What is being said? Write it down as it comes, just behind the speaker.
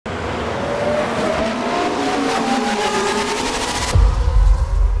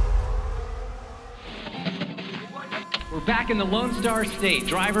Back in the Lone Star State,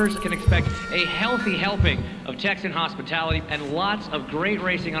 drivers can expect a healthy helping of Texan hospitality and lots of great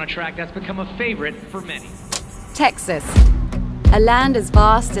racing on a track that's become a favorite for many. Texas, a land as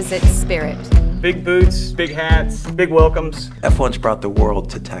vast as its spirit. Big boots, big hats, big welcomes. F1's brought the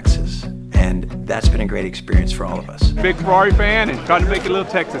world to Texas, and that's been a great experience for all of us. Big Ferrari fan and trying to make a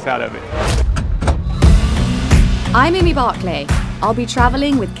little Texas out of it. I'm Amy Barclay. I'll be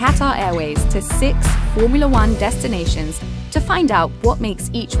traveling with Qatar Airways to 6 Formula One destinations to find out what makes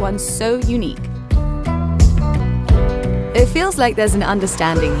each one so unique. It feels like there's an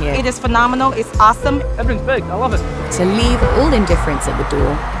understanding here. It is phenomenal, it's awesome. Everything's big, I love it. To leave all indifference at the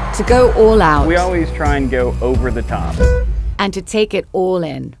door, to go all out. We always try and go over the top. And to take it all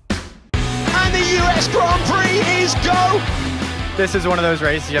in. And the US Grand Prix is go! This is one of those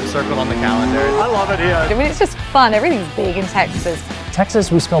races you have circled on the calendar. I love it here. I mean, it's just fun. Everything's big in Texas. Texas,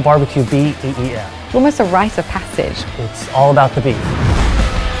 we spell barbecue B-E-E-N. Almost a rite of passage. It's all about the beef.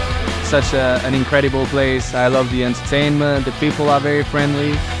 Such an incredible place. I love the entertainment. The people are very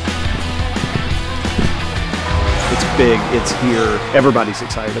friendly. It's big, it's here, everybody's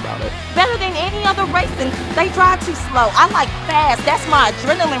excited about it. Better than any other racing. They drive too slow. I like fast. That's my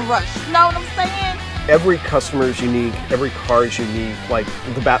adrenaline rush. You know what I'm saying? Every customer is unique, every car is unique, like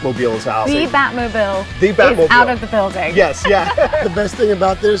the Batmobile is out. The Batmobile is out of the building. Yes, yeah. The best thing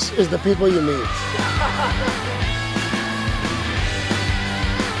about this is the people you meet.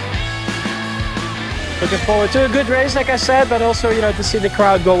 Looking forward to a good race, like I said, but also, you know, to see the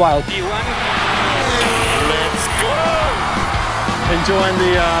crowd go wild. Let's go! Enjoying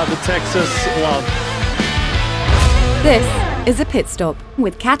the Texas love. This is a pit stop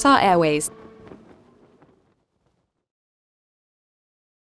with Qatar Airways.